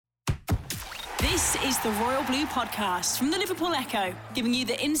This is the Royal Blue Podcast from the Liverpool Echo, giving you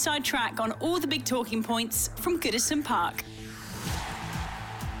the inside track on all the big talking points from Goodison Park.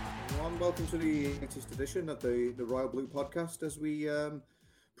 Welcome to the latest edition of the Royal Blue Podcast as we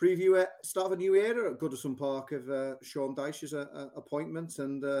preview start of a new era at Goodison Park of Sean Dyche's appointment.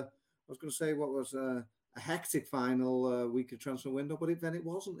 And I was going to say what was a hectic final week of transfer window, but then it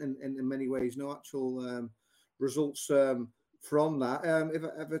wasn't in many ways. No actual results from that. If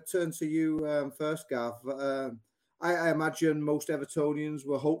I turn to you first, Gav, I imagine most Evertonians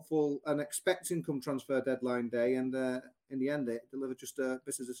were hopeful and expecting come transfer deadline day, and in the end, it delivered just a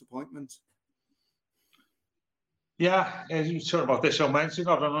business disappointment. Yeah, you talk about this on Wednesday,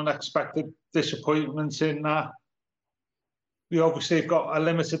 got an unexpected disappointment in that we obviously have got a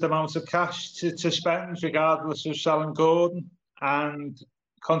limited amount of cash to spend, regardless of selling Gordon, and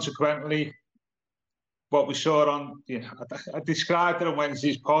consequently, what we saw on, I described it on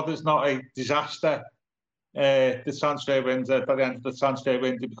Wednesday's pod as not a disaster, the transfer window, by the end of the transfer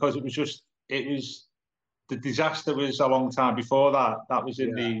window, because the disaster was a long time before that. That was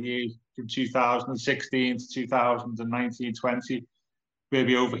in the years from 2016 to 2019-20, where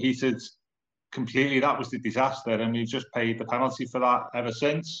we overheated completely. That was the disaster, and we just paid the penalty for that ever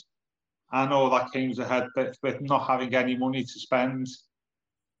since. And all that came ahead with not having any money to spend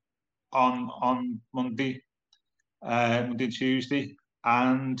on Monday and Tuesday,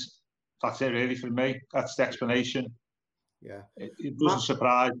 and that's it really for me. That's the explanation. Yeah, it doesn't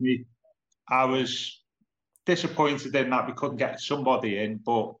surprise me. I was disappointed in that we couldn't get somebody in,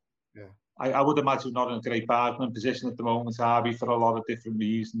 but I would imagine not in a great bargaining position at the moment, are we, for a lot of different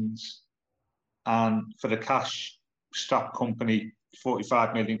reasons. And for the cash-strapped company,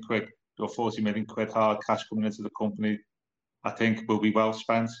 45 million quid or 40 million quid hard cash coming into the company, I think will be well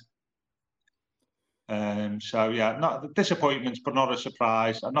spent. Not disappointments, but not a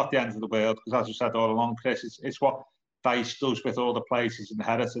surprise, and not the end of the world, because as I said all along, Chris, it's what Dyche does with all the players he's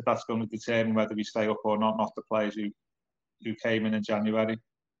inherited that's going to determine whether we stay up or not the players who came in January.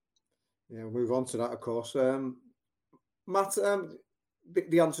 Yeah, we'll move on to that, of course. Matt,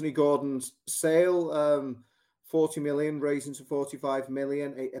 the Anthony Gordon sale, 40 million raising to 45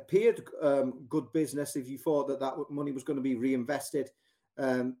 million. It appeared good business if you thought that money was going to be reinvested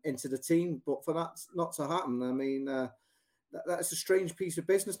into the team, but for that not to happen, I mean, that's a strange piece of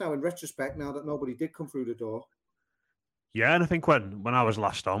business now in retrospect, now that nobody did come through the door. Yeah, and I think when I was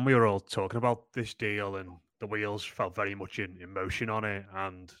last on, we were all talking about this deal, and the wheels felt very much in motion on it,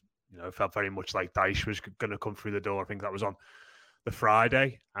 and it felt very much like Dyche was going to come through the door. I think that was on the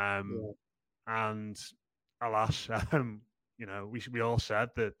Friday, and alas, we all said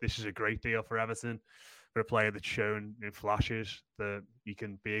that this is a great deal for Everton, for a player that's shown in flashes that he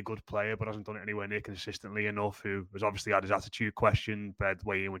can be a good player, but hasn't done it anywhere near consistently enough, who has obviously had his attitude questioned by the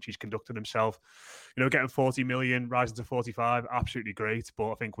way in which he's conducted himself. Getting 40 million, rising to 45, absolutely great.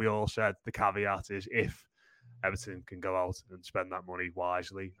 But I think we all said the caveat is if Everton can go out and spend that money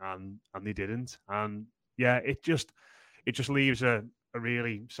wisely, and they didn't. And yeah, it just leaves a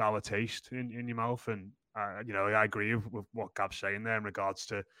really sour taste in your mouth. And I agree with what Gav's saying there in regards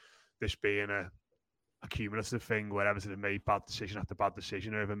to this being a cumulative thing where Everton have made bad decision after bad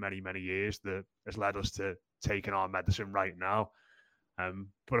decision over many, many years that has led us to taking our medicine right now.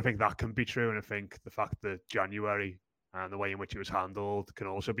 But I think that can be true. And I think the fact that January and the way in which it was handled can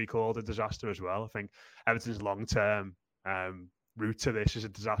also be called a disaster as well. I think Everton's long-term route to this is a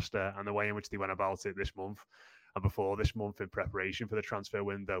disaster, and the way in which they went about it this month and before this month in preparation for the transfer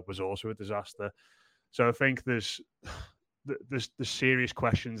window was also a disaster. So I think there's serious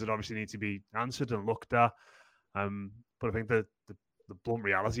questions that obviously need to be answered and looked at. But I think the blunt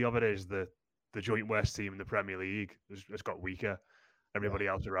reality of it is that the joint worst team in the Premier League has got weaker. Everybody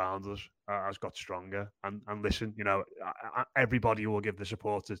else around us has got stronger. And listen, everybody will give the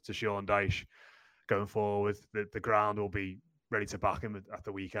support to Sean Dyche going forward. The ground will be ready to back him at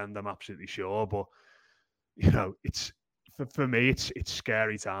the weekend, I'm absolutely sure. But, it's... For me, it's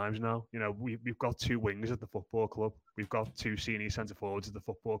scary times now. We've got two wings at the football club. We've got two senior centre forwards at the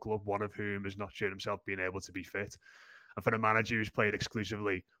football club, one of whom has not shown himself being able to be fit. And for a manager who's played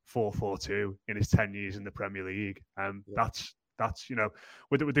exclusively 4-4-2 in his 10 years in the Premier League, that's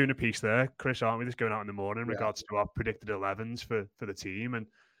we're doing a piece there, Chris, aren't we? That's going out in the morning in regards to our predicted 11s for the team, and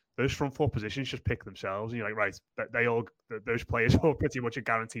those front four positions just pick themselves. And you're like, right, those players all pretty much are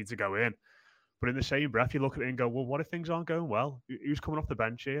guaranteed to go in. But in the same breath, you look at it and go, well, what if things aren't going well? Who's coming off the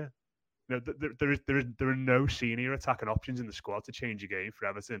bench here? There are no senior attacking options in the squad to change a game for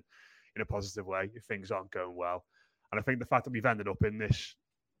Everton in a positive way if things aren't going well. And I think the fact that we've ended up in this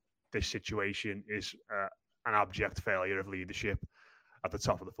situation is an abject failure of leadership. at the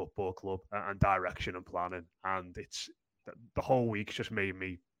top of the football club, and direction and planning. And it's the whole week's just made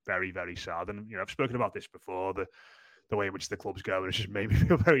me very, very sad. And I've spoken about this before, the way in which the club's going. It's just made me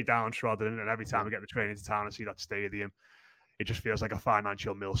feel very downtrodden. And every time I get the train into town and see that stadium, it just feels like a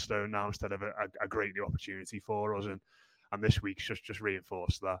financial millstone now instead of a great new opportunity for us. And this week's just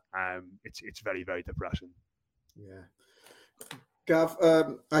reinforced that. It's very, very depressing. Yeah. Gav,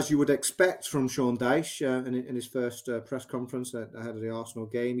 as you would expect from Sean Dyche in his first press conference ahead of the Arsenal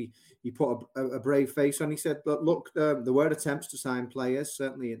game, he put a brave face on. He said, look, there were attempts to sign players,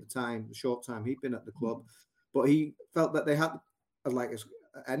 certainly at the short time he'd been at the club, but he felt that they had, like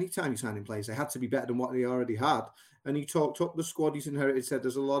any time he's signing players, they had to be better than what they already had. And he talked up the squad he's inherited, said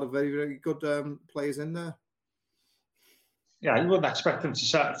there's a lot of very, very good players in there. Yeah, you wouldn't expect him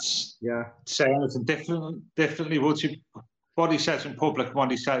to say anything differently, would you? What he says in public and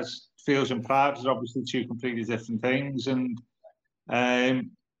what he feels in private is obviously two completely different things. And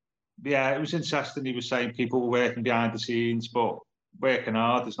it was interesting. He was saying people were working behind the scenes, but working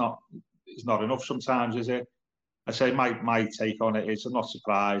hard is not enough sometimes, is it? I say my take on it is I'm not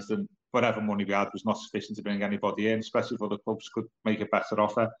surprised, and whatever money we had was not sufficient to bring anybody in, especially if other clubs could make a better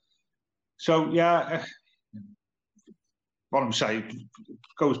offer. So what I'm saying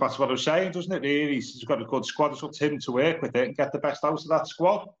goes back to what I was saying, doesn't it? Really, he's got a good squad. It's up to him to work with it and get the best out of that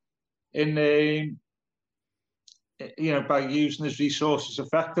squad. By using his resources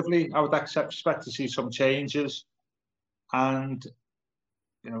effectively, I would expect to see some changes, and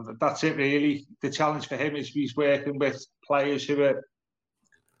that's it really. The challenge for him is he's working with players who are,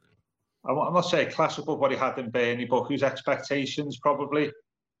 I'm not saying class above what he had in Burnley, but whose expectations probably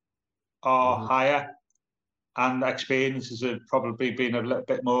are higher. And experiences have probably been a little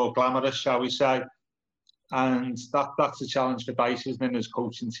bit more glamorous, shall we say. And that's a challenge for Dyche, isn't it, his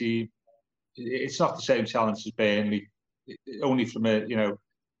coaching team. It's not the same challenge as Burnley. Only from the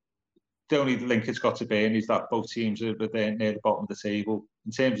only link it's got to Burnley is that both teams are there near the bottom of the table.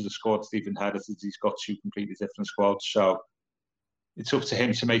 In terms of the squad Steve inherited, he's got two completely different squads. So it's up to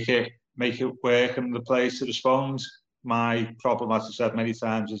him to make it work and the players to respond. My problem, as I said many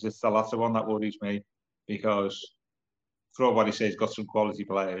times, is it's the latter one that worries me. Because for all what he says, he's got some quality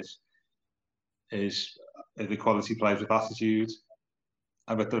players. Is the quality players with attitude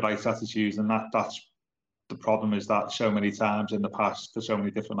and with the right attitude, and that's the problem. Is that so many times in the past for so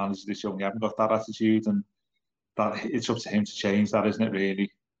many different managers, they certainly haven't got that attitude, and that it's up to him to change that, isn't it? Really,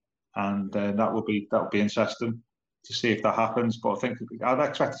 and that would be interesting to see if that happens. But I think I'd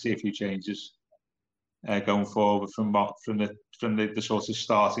expect to see a few changes going forward from the sort of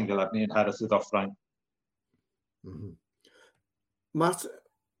starting 11 he inherited off Frank. Mm-hmm. Matt,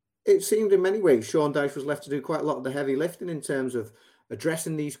 it seemed in many ways Sean Dyche was left to do quite a lot of the heavy lifting in terms of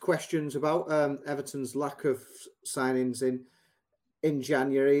addressing these questions about Everton's lack of signings in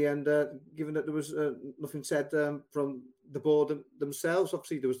January, and given that there was nothing said from the board themselves.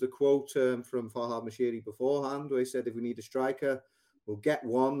 Obviously, there was the quote from Farhad Moshiri beforehand where he said, if we need a striker, we'll get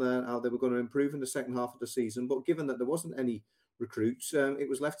one. How they were going to improve in the second half of the season. But given that there wasn't any recruits, it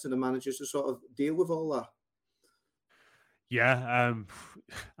was left to the managers to sort of deal with all that. Yeah,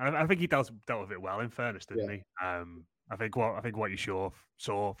 I think he dealt with it well. In fairness, didn't he? I think what you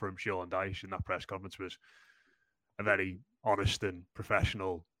saw from Sean Dyche in that press conference was a very honest and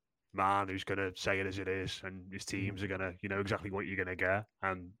professional man who's going to say it as it is, and his teams are going to, exactly what you're going to get,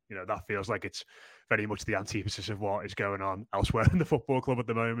 and that feels like it's very much the antithesis of what is going on elsewhere in the football club at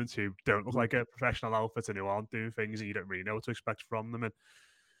the moment, who don't look like a professional outfit and who aren't doing things, and you don't really know what to expect from them. And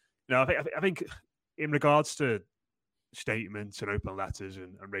I think in regards to statements and open letters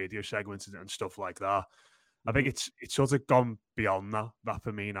and radio segments and stuff like that, I think it's sort of gone beyond that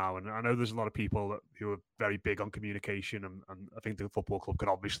for me now. And I know there's a lot of people who are very big on communication, and I think the football club can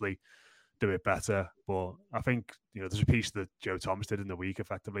obviously do it better. But I think there's a piece that Joe Thomas did in the week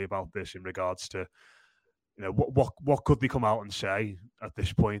effectively about this in regards to what could they come out and say at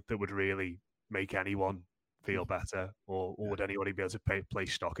this point that would really make anyone feel better, or would anybody be able to play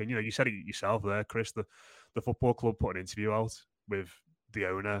stock in? You said it yourself there, Chris. The football club put an interview out with the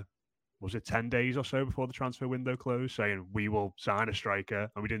owner, was it 10 days or so before the transfer window closed, saying we will sign a striker,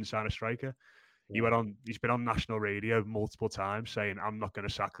 and we didn't sign a striker. Yeah. He's been on national radio multiple times saying, I'm not going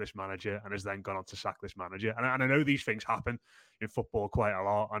to sack this manager, and has then gone on to sack this manager. And I know these things happen in football quite a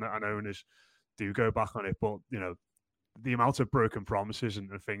lot, and owners do go back on it. But, the amount of broken promises and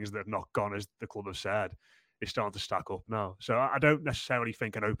things that have not gone as the club have said is starting to stack up now. So I don't necessarily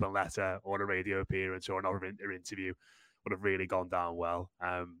think an open letter or a radio appearance or another interview would have really gone down well.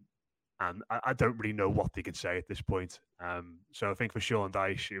 And I don't really know what they can say at this point. So I think for Sean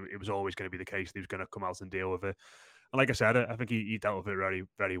Dyche, it was always going to be the case that he was going to come out and deal with it. And like I said, I think he dealt with it very,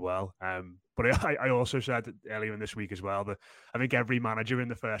 very well. But I also said earlier in this week as well that I think every manager in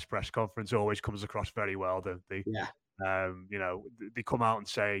the first press conference always comes across very well, don't they? Yeah. They come out and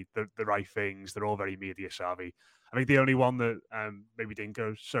say the right things. They're all very media savvy. I think the only one that maybe didn't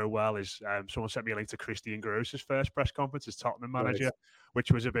go so well is someone sent me a link to Christian Gross's first press conference as Tottenham manager, Right.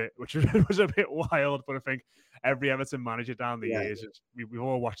 which was a bit wild. But I think every Everton manager down the years, we've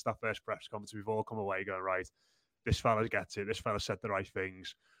all watched that first press conference. We've all come away going, right, this fella gets it. This fella said the right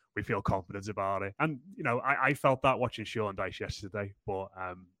things. We feel confident about it. And, I felt that watching Sean Dyche yesterday. But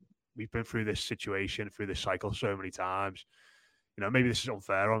we've been through this situation, through this cycle so many times. Maybe this is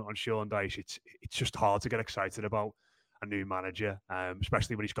unfair on Sean Dyche. It's just hard to get excited about a new manager,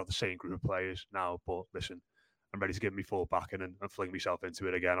 especially when he's got the same group of players now. But listen, I'm ready to give me full backing and fling myself into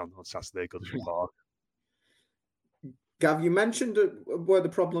it again on Saturday at Goodison Park. Gav, you mentioned where the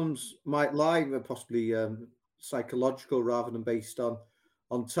problems might lie, possibly psychological rather than based on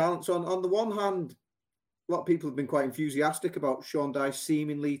talent. So on the one hand, a lot of people have been quite enthusiastic about Sean Dyche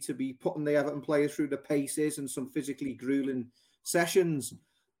seemingly to be putting the Everton players through the paces and some physically grueling sessions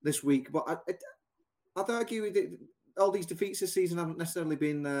this week. But I'd argue that all these defeats this season haven't necessarily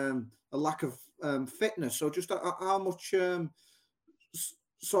been a lack of fitness. So just how much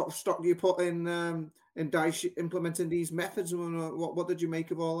sort of stock do you put in Dyche implementing these methods? What did you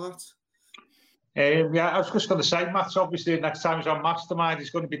make of all that? I was just going to say, Matt's obviously next time he's on Mastermind, he's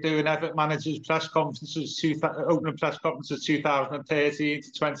going to be doing Everton managers press conferences, opening press conferences 2013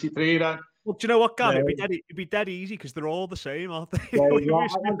 to 23 then. Well, do you know what, Gav? It'd be dead easy because they're all the same, aren't they? We've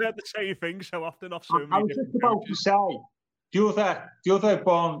heard the same thing so often off so many I was just about to say, the other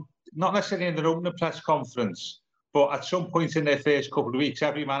one, not necessarily in their opening press conference, but at some point in their first couple of weeks,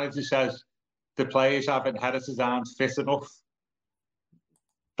 every manager says the players I've inherited aren't fit enough.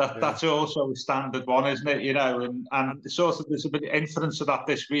 That's also a standard one, isn't it? And sort of there's a bit of inference of that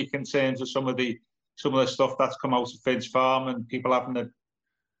this week in terms of some of the stuff that's come out of Finch Farm and people having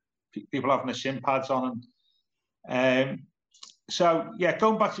the shin pads on. So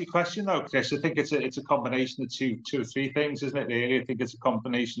going back to your question though, Chris, I think it's a combination of two or three things, isn't it? Really, I think it's a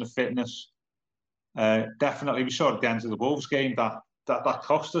combination of fitness. Definitely, we saw at the end of the Wolves game that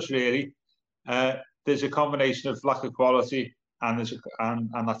cost us really. There's a combination of lack of quality. And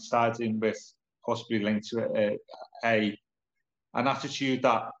that starting with possibly linked to an attitude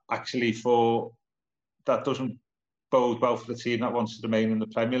that actually that doesn't bode well for the team that wants to remain in the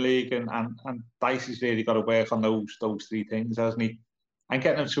Premier League. And Dyche has really got to work on those three things, hasn't he? And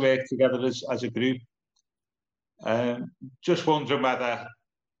getting them to work together as a group. Just wondering whether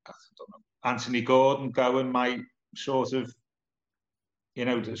Anthony Gordon going might sort of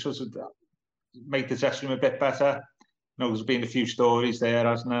make the dressing room a bit better. There's been a few stories there,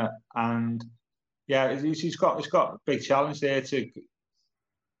 hasn't it? And he's got a big challenge there to,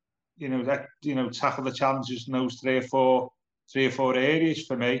 tackle the challenges in those three or four areas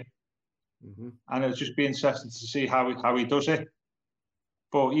for me. Mm-hmm. And it'll just be interesting to see how he does it.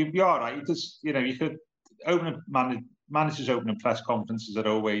 But you're right. You could managers opening press conferences are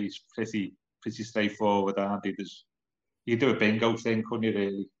always pretty straightforward, aren't they? You do a bingo thing, couldn't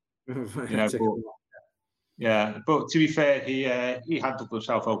you? Really? But to be fair, he handled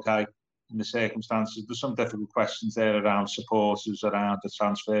himself okay in the circumstances. There's some difficult questions there around supporters, around the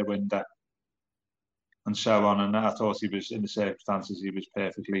transfer window, and so on. And I thought he was, in the circumstances, he was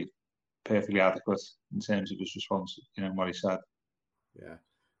perfectly adequate in terms of his response. What he said. Yeah,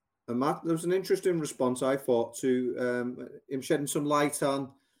 and Matt, there was an interesting response I thought to him shedding some light on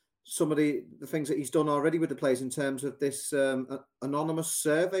some of the things that he's done already with the players in terms of this anonymous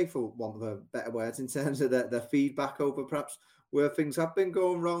survey, for want of a better words, in terms of their feedback over perhaps where things have been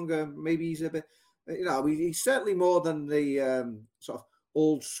going wrong. Maybe he's a bit, he's certainly more than the sort of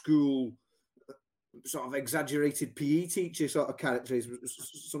old school, sort of exaggerated PE teacher sort of character is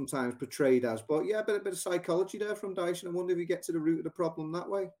sometimes portrayed as. But a bit of psychology there from Dyche, and I wonder if you get to the root of the problem that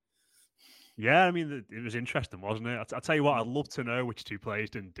way. Yeah, I mean, it was interesting, wasn't it? I'll tell you what, I'd love to know which two players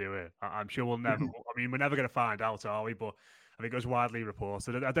didn't do it. I'm sure we'll never, we're never going to find out, are we? But I think it was widely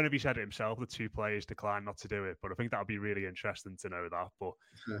reported. I don't know if he said it himself, the two players declined not to do it, but I think that would be really interesting to know that. But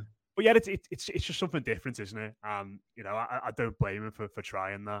it's just something different, isn't it? And, I don't blame him for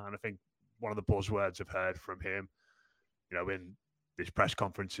trying that. And I think one of the buzzwords I've heard from him, in his press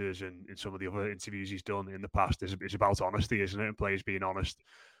conferences and in some of the other interviews he's done in the past is about honesty, isn't it? And players being honest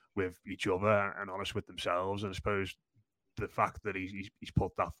with each other and honest with themselves. And I suppose the fact that he's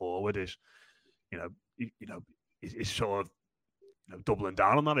put that forward is, is sort of doubling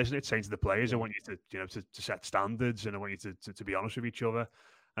down on that, isn't it? Saying to the players, I want you to set standards and I want you to be honest with each other.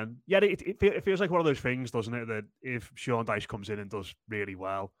 And yeah, it feels like one of those things, doesn't it? That if Sean Dyche comes in and does really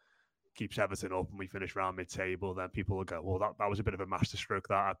well, keeps Everton up, and we finish around mid-table, then people will go, well, that was a bit of a masterstroke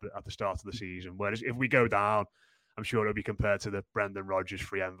that at the start of the season. Whereas if we go down, I'm sure it'll be compared to the Brendan Rodgers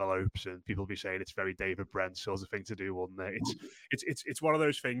free envelopes, and people will be saying it's very David Brent sort of thing to do, wouldn't it? It's one of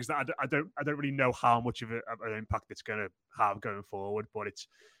those things that I don't really know how much of an impact it's going to have going forward, but it's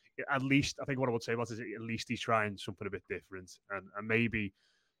at least, I think what I would say about it is at least he's trying something a bit different, and maybe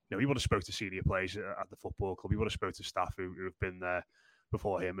he would have spoke to senior players at the football club. He would have spoke to staff who have been there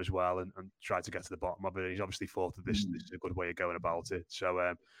before him as well, and tried to get to the bottom of it. He's obviously thought that this is a good way of going about it.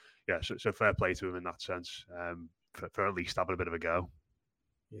 So so fair play to him in that sense, for at least having a bit of a go.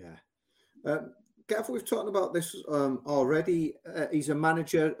 Yeah. Gav, we've talked about this already. He's a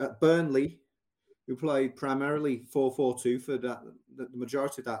manager at Burnley who played primarily 4-4-2 for the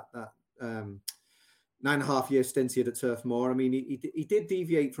majority of that 9.5-year stint he had at Turf Moor. I mean, he did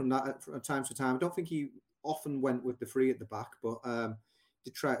deviate from that from time to time. I don't think he often went with the three at the back, but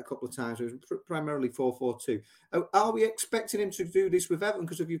did try it a couple of times. It was primarily 4-4-2. Are we expecting him to do this with Everton?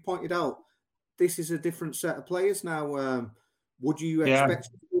 Because, as you pointed out, this is a different set of players now. Would you expect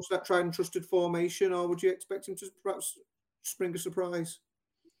him to use that tried and trusted formation, or would you expect him to perhaps spring a surprise?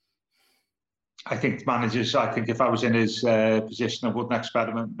 I think managers, if I was in his position, I wouldn't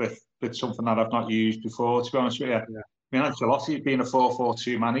experiment with something that I've not used before, to be honest with you. Yeah. I mean, Ancelotti being a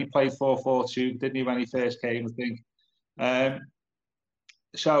 4-4-2 man, he played 4-4-2, didn't he, when he first came, I think.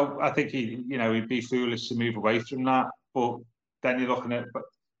 So I think he'd be foolish to move away from that. But then you're looking at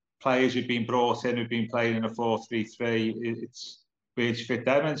players who've been brought in, who've been playing in a 4-3-3. It's where to fit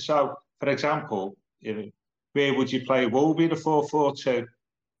them. And so, for example, where would you play Wolby in a 4-4-2?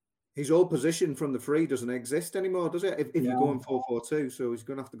 His old position from the free doesn't exist anymore, does it? If you're going 4-4-2, so he's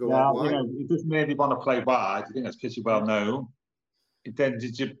going to have to go out wide. He doesn't really want to play wide. I think that's pretty well known. Then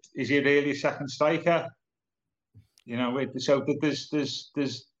is he really a second striker? So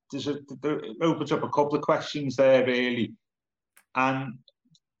there opens up a couple of questions there, really. And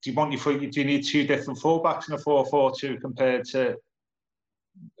do you need two different fullbacks in a 4-4-2 compared to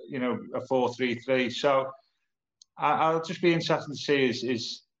a 4-3-3? So I'll just be interested to see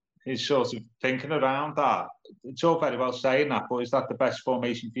his sort of thinking around that. It's all very well saying that, but is that the best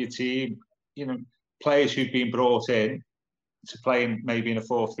formation for your team? Players who've been brought in to playing maybe in a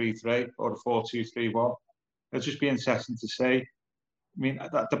 4-3-3 or a 4-2-3-1. It'll just be interesting to see. I mean,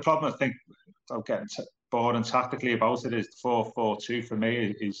 the problem I think I'm getting bored and tactically about it is the 4-4-2 for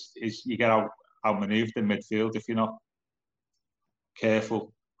me is you get outmanoeuvred in midfield if you're not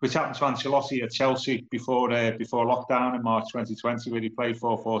careful. Which happened to Ancelotti at Chelsea before lockdown in March 2020, where he played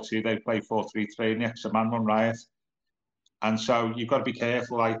 4-4-2, they played 4-3-3, and the extra man run riot. And so you've got to be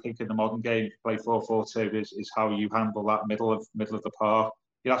careful. I think in the modern game, if you play 4-4-2 is how you handle that middle of the park.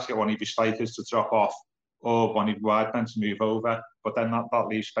 You have to get one of your strikers to drop off, or one of your wide men to move over, but then that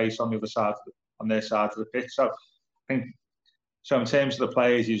leaves space on the other side, on their side of the pitch. So I think, in terms of the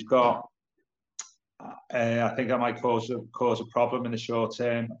players he's got, I think that might cause a problem in the short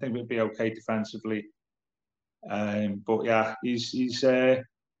term. I think we'll be okay defensively, but yeah, I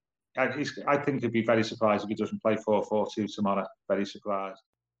think he'd be very surprised if he doesn't play 4-4-2 tomorrow. Very surprised.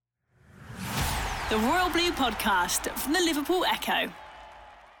 The Royal Blue Podcast from the Liverpool Echo. I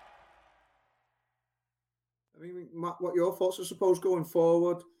mean, Matt, what your thoughts are suppose going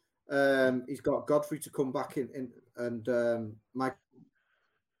forward? He's got Godfrey to come back in and Mike.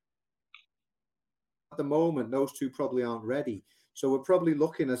 At the moment, those two probably aren't ready. So we're probably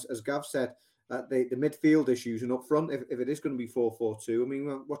looking, as Gav said, at the midfield issues and up front, if it is going to be 4-4-2. I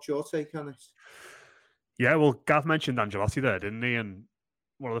mean, what's your take on this? Yeah, well, Gav mentioned Ancelotti there, didn't he? And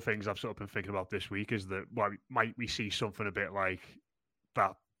one of the things I've sort of been thinking about this week is that might we see something a bit like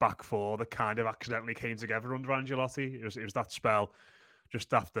that back four that kind of accidentally came together under Ancelotti. It was that spell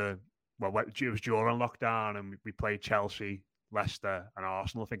just after, it was during lockdown, and we played Chelsea, Leicester and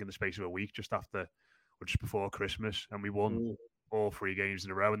Arsenal, I think, in the space of a week, just before Christmas, and we won all 3 games in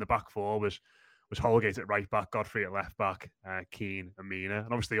a row. And the back four was Holgate at right back, Godfrey at left back, Keane and Mina.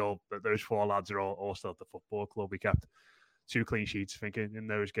 And obviously those 4 lads are all still at the football club. We kept 2 clean sheets, I think, in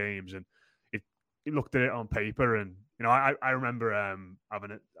those games. And he looked at it on paper, and I remember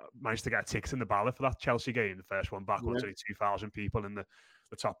managed to get a ticket in the ballot for that Chelsea game, the first one back. Only 2,000 people in the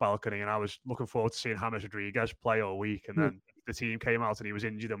top balcony, and I was looking forward to seeing James Rodriguez play all week. And then the team came out and he was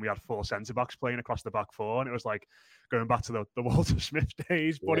injured, and we had 4 centre backs playing across the back four, and it was like going back to the Walter Smith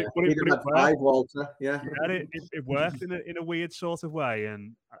days. But it worked. Walter, yeah, it worked in a weird sort of way,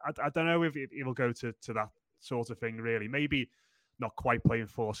 and I don't know if it'll go to that sort of thing really. Maybe not quite playing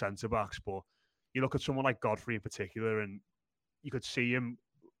 4 centre backs, but you look at someone like Godfrey in particular, and you could see him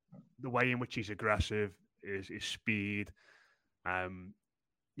the way in which he's aggressive, his speed,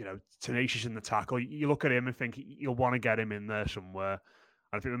 tenacious in the tackle. You look at him and think you'll want to get him in there somewhere.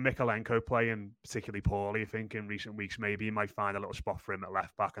 And I think with Mykolenko playing particularly poorly, I think in recent weeks, maybe you might find a little spot for him at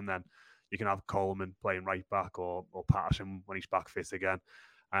left back, and then you can have Coleman playing right back or Patterson when he's back fit again.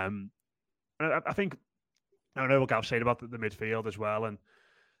 And I think, I know what Gav said about the midfield as well, and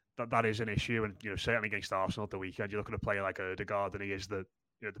that is an issue. And certainly against Arsenal at the weekend, you look at a player like Odegaard, and he is the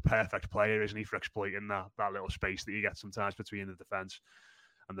perfect player, isn't he, for exploiting that little space that you get sometimes between the defence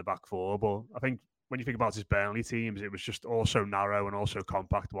and the back four. But I think when you think about his Burnley teams, it was just also narrow and also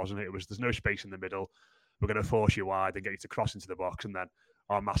compact, wasn't it? There's no space in the middle. We're going to force you wide and get you to cross into the box, and then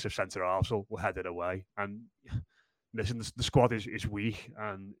our massive centre halves will head it away. And listen, the squad is weak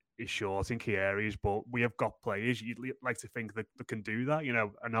and is short in key areas, but we have got players you'd like to think that can do that.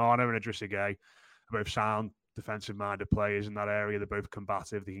 Onana and Idrissa Gueye are both sound defensive-minded players in that area. They're both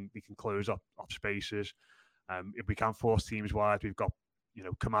combative. They can close up spaces. If we can force teams wide, we've got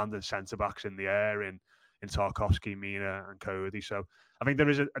commanding centre-backs in the air in Tarkowski, Mina and Cody. So I think there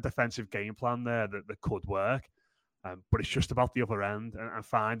is a defensive game plan there that could work, but it's just about the other end and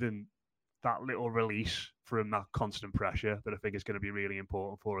finding that little release from that constant pressure that I think is going to be really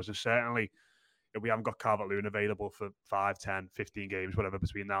important for us. And certainly, if we haven't got Calvert-Lewin available for 5, 10, 15 games, whatever,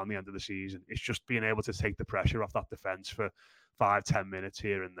 between now and the end of the season, it's just being able to take the pressure off that defence for 5, 10 minutes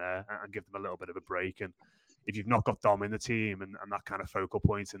here and there and give them a little bit of a break. And if you've not got Dom in the team and that kind of focal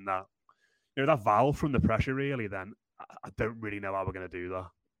point and that, that valve from the pressure, really, then I don't really know how we're going to do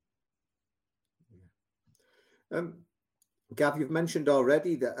that. Gav, you've mentioned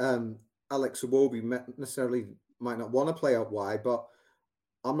already that Alex Iwobi necessarily might not want to play out wide, but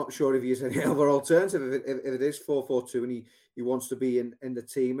I'm not sure if he has any other alternative if it is 4-4-2 and he wants to be in the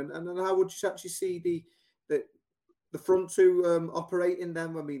team. And then how would you actually see the front two operating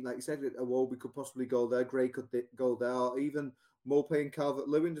them? I mean, like you said, Iwobi could possibly go there, Gray could go there, or even Mopé and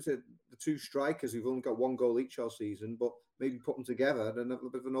Calvert-Lewin, the two strikers who've only got one goal each all season, but maybe put them together and have a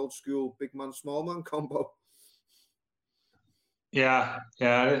bit of an old school big man, small man combo. Yeah,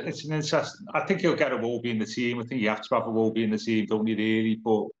 it's an interesting. I think you'll get Iwobi in the team. I think you have to have Iwobi in the team, don't you, really?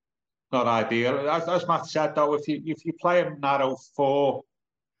 But not ideal. As Matt said, though, if you play a narrow 4,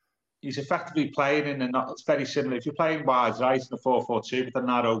 he's effectively playing it's very similar. If you're playing wide right in a 4-4-2 with a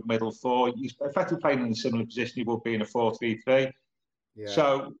narrow middle 4, he's effectively playing in a similar position he would be in a 4-3-3. Yeah.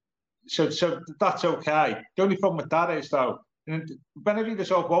 So that's okay. The only problem with that is, though, whenever you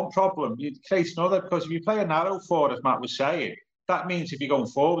resolve one problem, you face another, because if you play a narrow 4, as Matt was saying, that means if you're going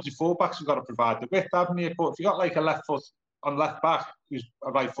forwards, your fullbacks have got to provide the width, haven't you? But if you've got like a left foot on left back who's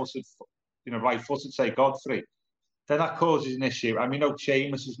a right-footed, say Godfrey, then that causes an issue. And we know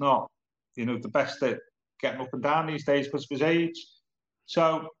Seamus is not, the best at getting up and down these days because of his age.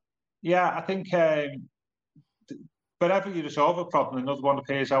 So, yeah, I think whenever you resolve a problem, another one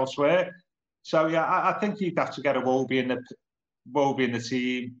appears elsewhere. So, yeah, I think you'd have to get Iwobi in the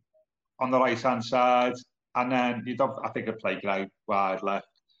team on the right-hand side. And then I think I'd play Gray wide left.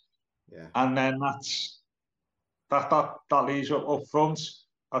 Yeah. And then that leaves up front.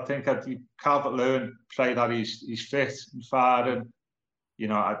 I think Calvert-Lewin play that he's fit and firing.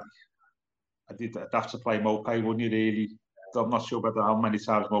 I'd have to play Mopé, wouldn't you, really? I'm not sure how many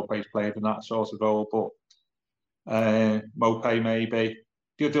times Mopé's played in that sort of role, but Mopé maybe.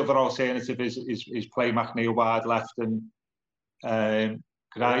 The other alternative is play McNeil wide left and Gray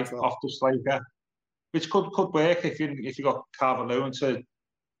off the striker, which could work if you got Calvert-Lewin to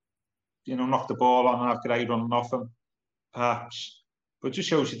knock the ball on and have Gray running off him, perhaps. But it just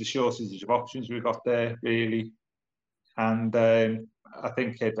shows you the shortage of options we've got there, really. And I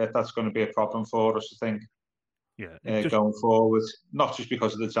think that's going to be a problem for us, I think, going forward. Not just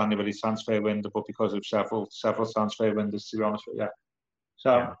because of the January transfer window, but because of several transfer windows, to be honest with you.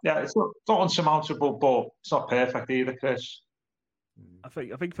 So, it's not unsurmountable, but it's not perfect either, Chris. I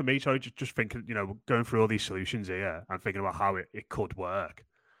think for me, so just thinking, going through all these solutions here and thinking about how it could work,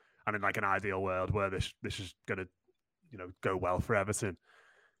 and in like an ideal world where this is going to, go well for Everton,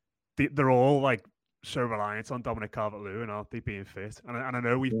 they're all like so reliant on Dominic Calvert-Lewin, aren't they, being fit? And I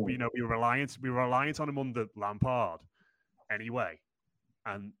know we were reliant on him under Lampard anyway.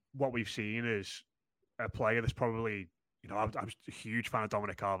 And what we've seen is a player that's probably, I was a huge fan of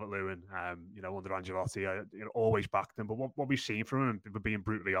Dominic Calvert-Lewin, under Ancelotti. I always backed him. But what we've seen from him, if we're being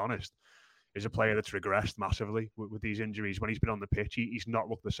brutally honest, is a player that's regressed massively with these injuries. When he's been on the pitch, he's not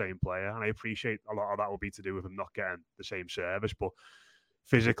looked the same player. And I appreciate a lot of that will be to do with him not getting the same service. But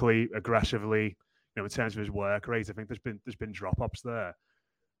physically, aggressively, in terms of his work rate, I think there's been drop-ups there.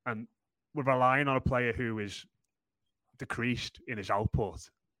 And we're relying on a player who is decreased in his output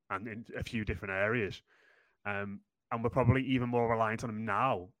and in a few different areas. And we're probably even more reliant on him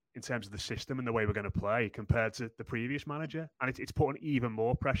now in terms of the system and the way we're going to play compared to the previous manager. And it's putting even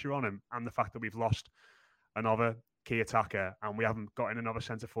more pressure on him. And the fact that we've lost another key attacker and we haven't got in another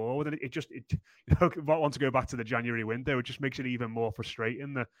centre forward. And if I want to go back to the January window, it just makes it even more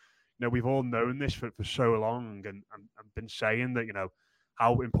frustrating that, we've all known this for so long and been saying that,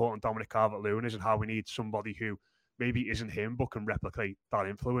 how important Dominic Calvert-Lewin is and how we need somebody who maybe isn't him but can replicate that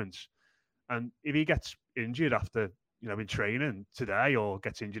influence. And if he gets injured after, in training today or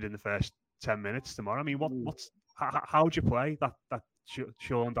gets injured in the first 10 minutes tomorrow, I mean, how do you play that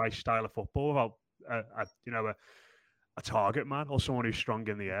Sean Dyche style of football without a target man or someone who's strong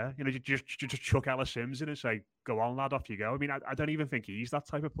in the air? You just chuck Ella Sims in and say, go on, lad, off you go. I mean, I don't even think he's that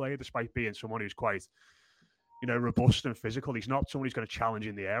type of player, despite being someone who's quite, robust and physical. He's not someone who's going to challenge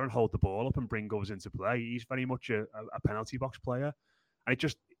in the air and hold the ball up and bring others into play. He's very much a penalty box player.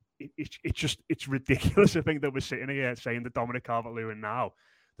 And it's ridiculous to think that we're sitting here saying that Dominic Calvert-Lewin now,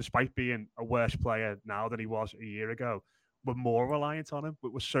 despite being a worse player now than he was a year ago, we're more reliant on him.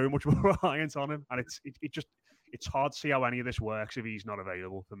 We're so much more reliant on him. And it's hard to see how any of this works if he's not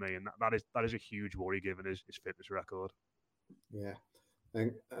available for me. And that is a huge worry given his fitness record. Yeah.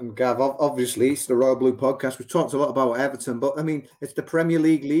 And Gav, obviously, it's the Royal Blue podcast. We've talked a lot about Everton, but I mean, it's the Premier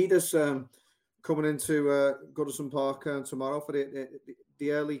League leaders coming into Goodison Park tomorrow for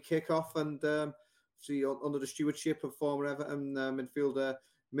the early kickoff, and see under the stewardship of former Everton midfielder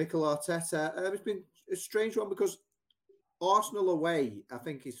Mikel Arteta. It's been a strange one because Arsenal away, I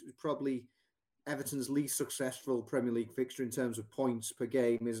think, is probably Everton's least successful Premier League fixture in terms of points per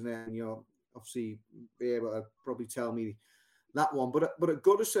game, isn't it? And you'll obviously be able to probably tell me that one. But at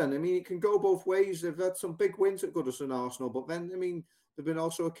Goodison, I mean, it can go both ways. They've had some big wins at Goodison, Arsenal, but then, I mean, there have been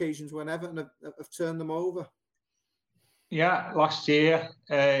also occasions when Everton have turned them over. Yeah, last year,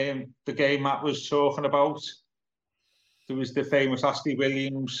 the game Matt was talking about, there was the famous Ashley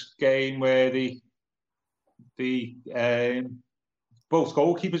Williams game where the both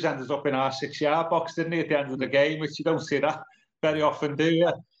goalkeepers ended up in our 6-yard box, didn't they, at the end of the game, which you don't see that very often, do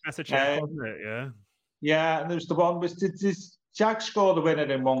you? That's a check, wasn't it? Yeah. Yeah, and there's the one was did Jack score the winner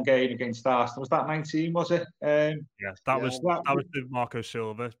in one game against Arsenal? Was that 19? Was it? Yeah, that was the Marco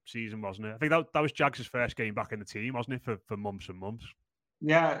Silva season, wasn't it? I think that was Jags' first game back in the team, wasn't it, for months and months?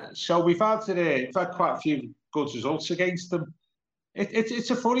 Yeah, so we've had quite a few good results against them. It's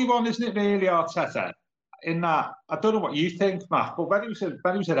a funny one, isn't it? Really, Arteta. In that, I don't know what you think, Matt, but when he was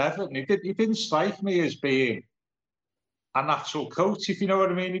at Everton, he didn't strike me as being a natural coach, if you know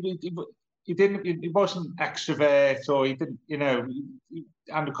what I mean. He wasn't extrovert, or he didn't,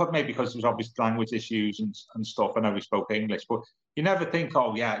 and maybe because there was obviously language issues and stuff. I know he spoke English, but you never think,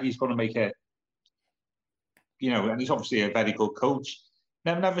 oh yeah, he's going to make it, and he's obviously a very good coach.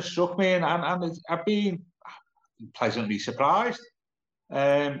 Never struck me, and I've been pleasantly surprised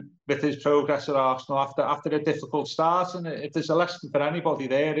with his progress at Arsenal after a difficult start. And if there's a lesson for anybody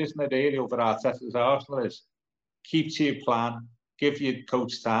there, isn't it, really, over Arteta's Arsenal, is keep to your plan, give your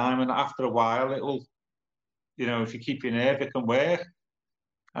coach time, and after a while it'll, if you keep your nerve, it can work.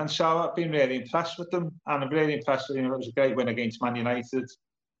 And so I've been really impressed with them, and I'm really impressed with, it was a great win against Man United.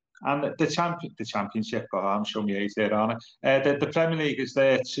 And the Championship, God, I'm showing you age there, aren't I? The Premier League is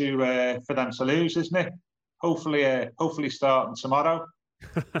there for them to lose, isn't it? Hopefully starting tomorrow.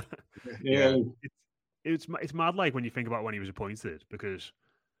 Yeah. It's mad, like, when you think about when he was appointed, because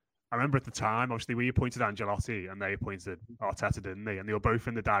I remember at the time, obviously, we appointed Ancelotti and they appointed Arteta, didn't they? And they were both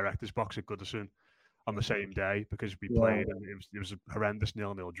in the director's box at Goodison on the same day because we played, and it was a horrendous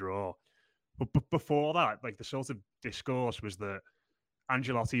 0-0 draw. But before that, like, the sort of discourse was that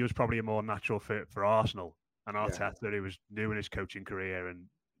Ancelotti was probably a more natural fit for Arsenal, and Arteta, who was new in his coaching career and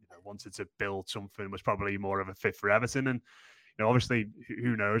wanted to build something, was probably more of a fit for Everton. And obviously,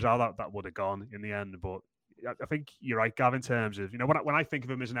 who knows how that would have gone in the end. But I think you're right, Gav, in terms of, when I think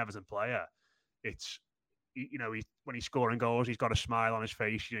of him as an Everton player, it's, when he's scoring goals, he's got a smile on his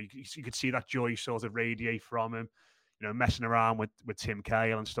face. You could see that joy sort of radiate from him, messing around with Tim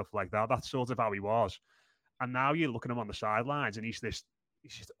Cahill and stuff like that. That's sort of how he was. And now you look at him on the sidelines, and he's just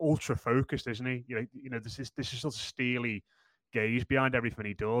ultra focused, isn't he? This is sort of steely gaze behind everything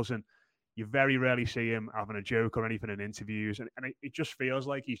he does, and you very rarely see him having a joke or anything in interviews, and it just feels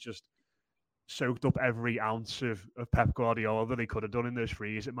like he's just soaked up every ounce of Pep Guardiola that he could have done in those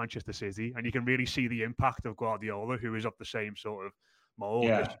 3 years at Manchester City. And you can really see the impact of Guardiola, who is of the same sort of mold,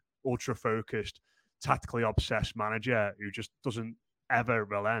 this ultra focused, tactically obsessed manager who just doesn't ever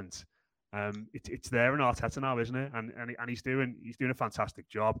relent. It's there in Arteta now, isn't it? And he's doing a fantastic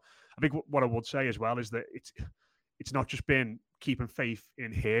job. I think what I would say as well is that it's not just been keeping faith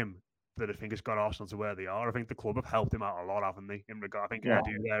in him that I think has got Arsenal to where they are. I think the club have helped him out a lot, haven't they? In regard, I think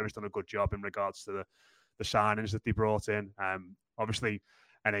Edu there has done a good job in regards to the signings that they brought in. Obviously,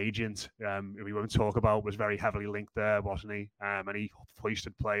 an agent we won't talk about was very heavily linked there, wasn't he? And he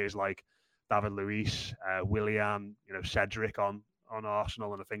hoisted players like David Luiz, Willian, Cedric on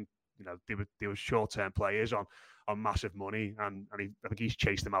Arsenal, and I think they were short-term players on massive money, and I think he's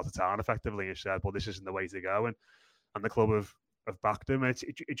chased them out of town effectively and said, "Well, this isn't the way to go," and the club have backed him.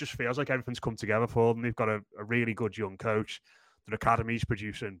 It just feels like everything's come together for them. They've got a really good young coach. Their academy's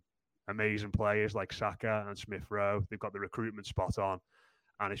producing amazing players like Saka and Smith Rowe. They've got the recruitment spot on,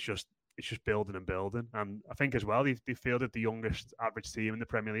 and it's just building and building. And I think as well, they fielded the youngest average team in the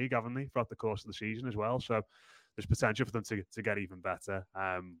Premier League, haven't they, throughout the course of the season as well. So there's potential for them to get even better.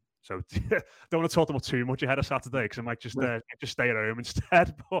 So don't want to talk them up too much ahead of Saturday because I might just stay at home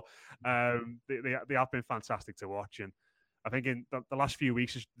instead. But they have been fantastic to watch. And I think in the last few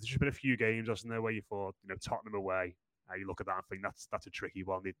weeks, there's just been a few games, hasn't there, where you thought, Tottenham away, you look at that and think that's a tricky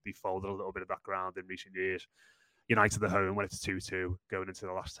one. They folded a little bit of that ground in recent years. United at home when it's 2-2 going into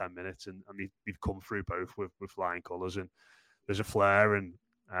the last 10 minutes, and they've come through both with flying colours. And there's a flair and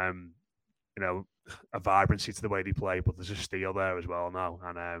a vibrancy to the way they play, but there's a steel there as well now.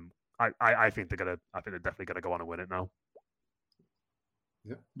 And I think they're definitely gonna go on and win it now.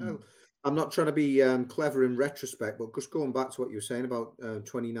 Yeah. I'm not trying to be clever in retrospect, but just going back to what you were saying about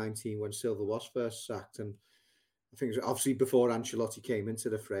 2019 when Silva was first sacked, and I think it was obviously before Ancelotti came into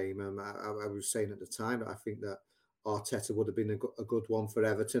the frame. I was saying at the time that I think that Arteta would have been a good one for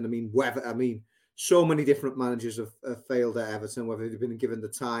Everton. I mean, so many different managers have failed at Everton, whether they've been given the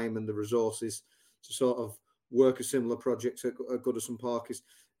time and the resources to sort of work a similar project at Goodison Park is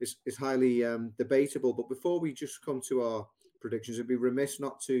highly debatable. But before we just come to our predictions, it'd be remiss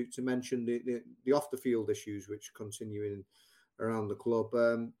not to mention the off the field issues which continue around the club.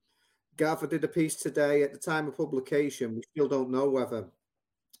 Gav, I did a piece today. At the time of publication, we still don't know whether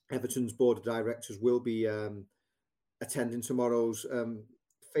Everton's board of directors will be attending tomorrow's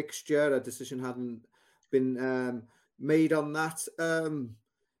fixture. A decision hadn't been made on that.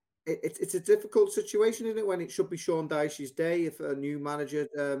 It's a difficult situation, isn't it, when it should be Sean Dyche's day if a new manager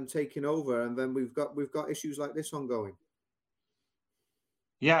taking over, and then we've got issues like this ongoing.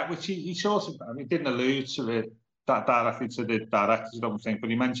 Yeah, which he sort of, didn't allude to it that directly to the directors, I don't think, but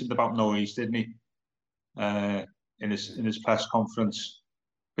he mentioned about noise, didn't he? In his press conference,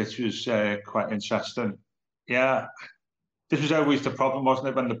 which was quite interesting. Yeah, this was always the problem, wasn't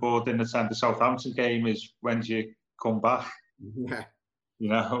it, when the board didn't attend the Southampton game, is when do you come back? Yeah.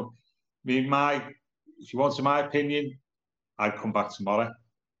 If you want my opinion, I'd come back tomorrow.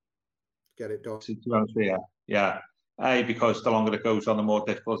 Get it done. To be honest with you, yeah. Because the longer it goes on, the more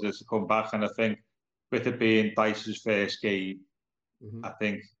difficult it is to come back. And I think with it being Dyche's first game, I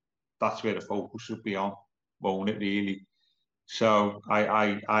think that's where the focus should be on, won't it, really? So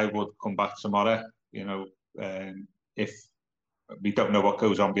I would come back tomorrow, if we don't know what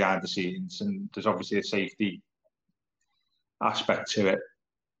goes on behind the scenes, and there's obviously a safety aspect to it.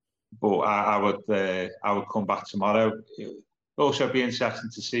 But I would come back tomorrow. It'll also be interesting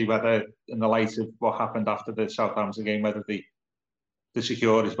to see whether, in the light of what happened after the Southampton game, whether the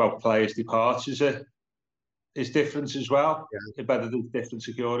security about players' departures is different as well. Yeah. Whether there's different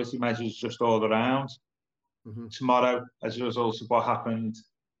security measures just all around tomorrow as a result of what happened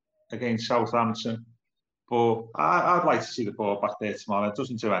against Southampton. But I'd like to see the board back there tomorrow. It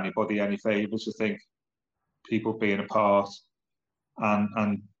doesn't do anybody any favours, I think, people being apart.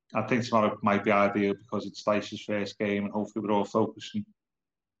 And I think tomorrow might be ideal because it's Dyche's first game, and hopefully we're all focusing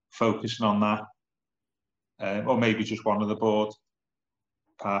on that. Or maybe just one of the board,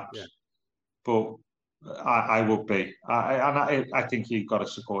 perhaps. Yeah. But I would be. I think you've got to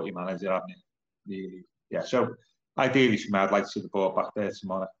support your manager, haven't you? Really. Yeah. So ideally for me, I'd like to see the board back there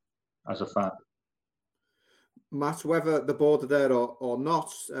tomorrow as a fan. Matt, whether the board are there or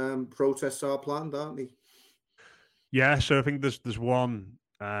not, protests are planned, aren't they? Yeah, so I think there's one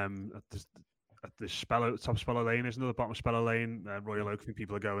at the top Speller Lane, isn't there? The bottom of Speller Lane, Royal Oak. I think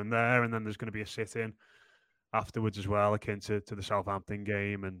people are going there, and then there's going to be a sit-in afterwards as well, akin to the Southampton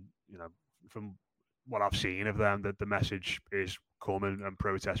game. And from what I've seen of them, that the message is come and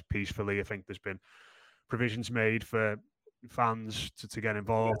protest peacefully. I think there's been provisions made for fans to get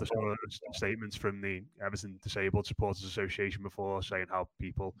involved. There's some statements from the Everton Disabled Supporters Association before saying how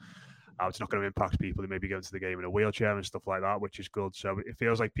it's not going to impact people who maybe go into the game in a wheelchair and stuff like that, which is good. So it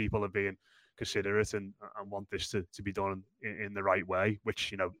feels like people are being considerate and want this to be done in the right way,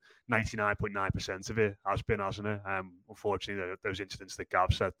 which 99.9% of it has been, hasn't it? Unfortunately, those incidents that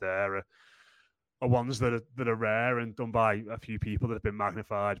Gav said there are ones that are rare and done by a few people that have been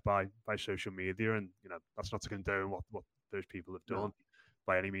magnified by social media, and that's not to condone what those people have done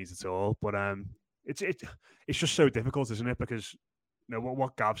by any means at all. But it's just so difficult, isn't it? Because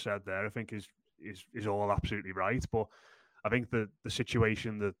what Gav said there, I think is all absolutely right. But I think the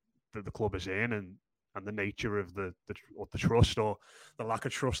situation that the club is in and the nature of the trust or the lack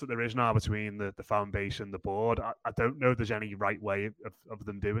of trust that there is now between the fan base and the board, I don't know if there's any right way of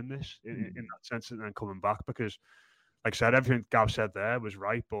them doing this in that sense and then coming back, because, like I said, everything Gav said there was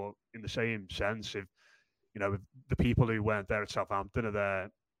right, but in the same sense, if the people who weren't there at Southampton are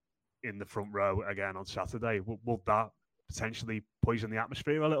there in the front row again on Saturday, will that potentially poison the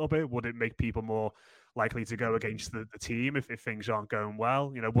atmosphere a little bit? Would it make people more likely to go against the team if things aren't going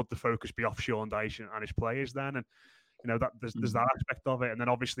well? Would the focus be off Sean Dyche and his players then? And that there's that aspect of it. And then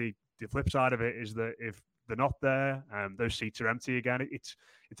obviously the flip side of it is that if they're not there, those seats are empty again. It's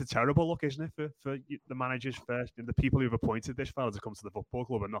a terrible look, isn't it, for the managers first and the people who've appointed this fella to come to the football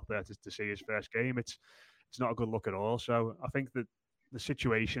club and not there to see his first game. It's not a good look at all. So I think that the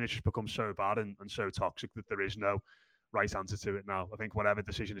situation has just become so bad and so toxic that there is no right answer to it now. I think whatever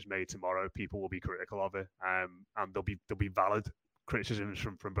decision is made tomorrow, people will be critical of it, and there'll be valid criticisms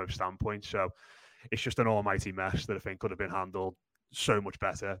from both standpoints. So it's just an almighty mess that I think could have been handled so much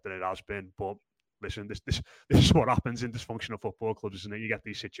better than it has been. But listen, this is what happens in dysfunctional football clubs, isn't it? You get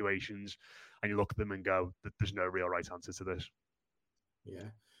these situations and you look at them and go, there's no real right answer to this. Yeah.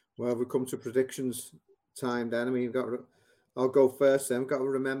 Well, we come to predictions time then. I mean, I'll go first then. We've got to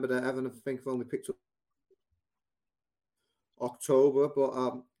remember that Everton, I think, have only picked up October,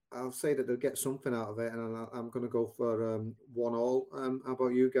 but I'll say that they'll get something out of it, and I'm going to go for 1-1. How about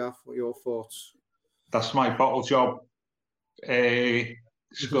you, Gaff? What are your thoughts? That's my bottle job.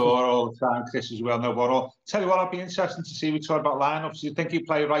 Score all the time, Chris, as well. No bottle. Tell you what, I'd be interested to see we talk about lineups. Do you think you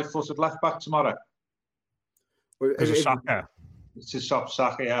play right-footed left-back tomorrow? Because of Saka. It's a soft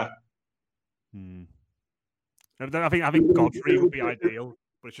Saka, yeah. I think Godfrey would be ideal,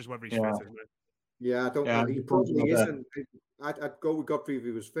 but it's just whether he's fit, isn't it? Yeah, I don't know. He probably isn't. I'd go with Godfrey if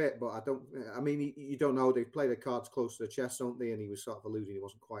he was fit, but I don't. I mean, you don't know. They play their cards close to the chest, don't they? And he was sort of alluding he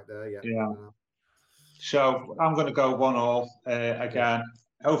wasn't quite there yet. Yeah. So I'm going to go 1-1 again.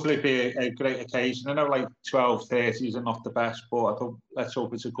 Hopefully it'll be a great occasion. I know like 12:30s are not the best, but let's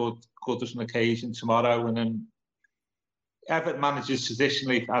hope it's a good occasion tomorrow. And then Everton managers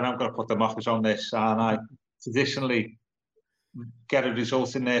traditionally, and I'm going to put the mockers on this, and I traditionally get a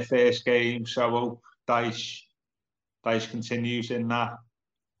result in their first game. So I hope Dyche continues in that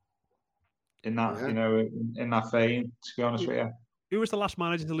in that vein, to be honest with you. Who was the last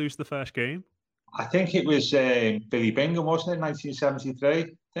manager to lose the first game? I think it was Billy Bingham, wasn't it? 1973, I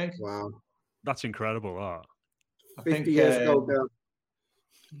think. Wow. That's incredible, that. 50 years ago now.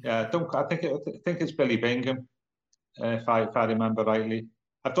 Yeah, I think it's Billy Bingham, if I remember rightly.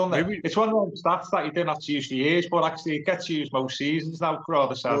 I've done that. It's one of those stats that you didn't have to use for years, but actually it gets used most seasons now,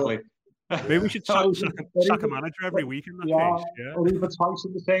 rather sadly. Maybe we should sack a manager every week in that case. Yeah, or even twice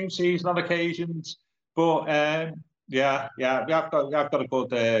in the same season on occasions. But we have got a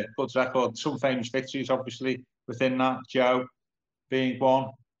good record. Some famous victories, obviously, within that. Joe being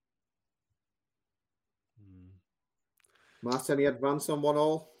one. Matt, any advance on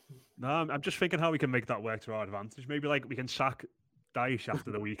 1-1? No, I'm just thinking how we can make that work to our advantage. Maybe like we can sack Dyche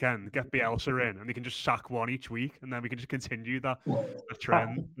after the weekend, get Bielsa in, and they can just sack one each week, and then we can just continue that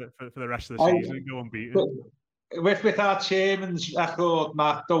trend for the rest of the season and go unbeaten. With our chairman's record,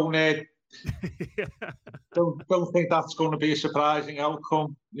 Matt, don't think that's going to be a surprising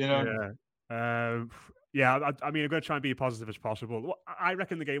outcome, you know. Yeah. I mean, I'm going to try and be as positive as possible. I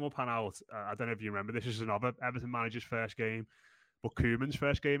reckon the game will pan out. I don't know if you remember, this is another Everton manager's first game, but Koeman's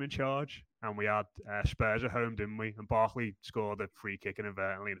first game in charge, and we had Spurs at home, didn't we? And Barkley scored a free kick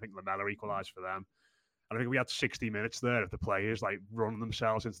inadvertently, and I think Lamella equalised for them. And I think we had 60 minutes there of the players like running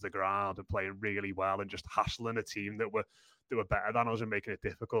themselves into the ground and playing really well and just hassling a team that were better than us and making it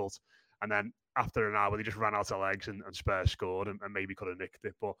difficult. And then after an hour, they just ran out of legs and Spurs scored and maybe could have nicked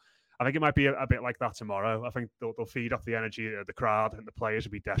it. But I think it might be a bit like that tomorrow. I think they'll feed off the energy of the crowd, and the players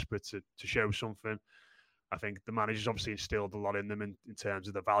will be desperate to show something. I think the manager's obviously instilled a lot in them in terms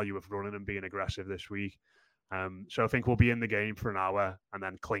of the value of running and being aggressive this week. So I think we'll be in the game for an hour and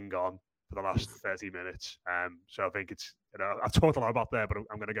then cling on for the last 30 minutes. So I think it's, I've talked a lot about there, but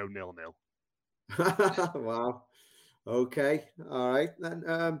I'm going to go 0-0. Wow. Okay. All right.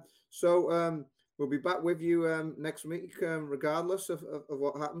 Then, we'll be back with you next week, regardless of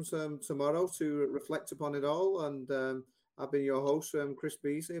what happens tomorrow, to reflect upon it all. And I've been your host, Chris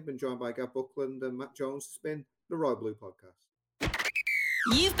Beasley. I've been joined by Gav Buckland and Matt Jones. It's been the Royal Blue Podcast.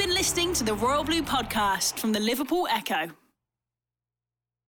 You've been listening to the Royal Blue podcast from the Liverpool Echo.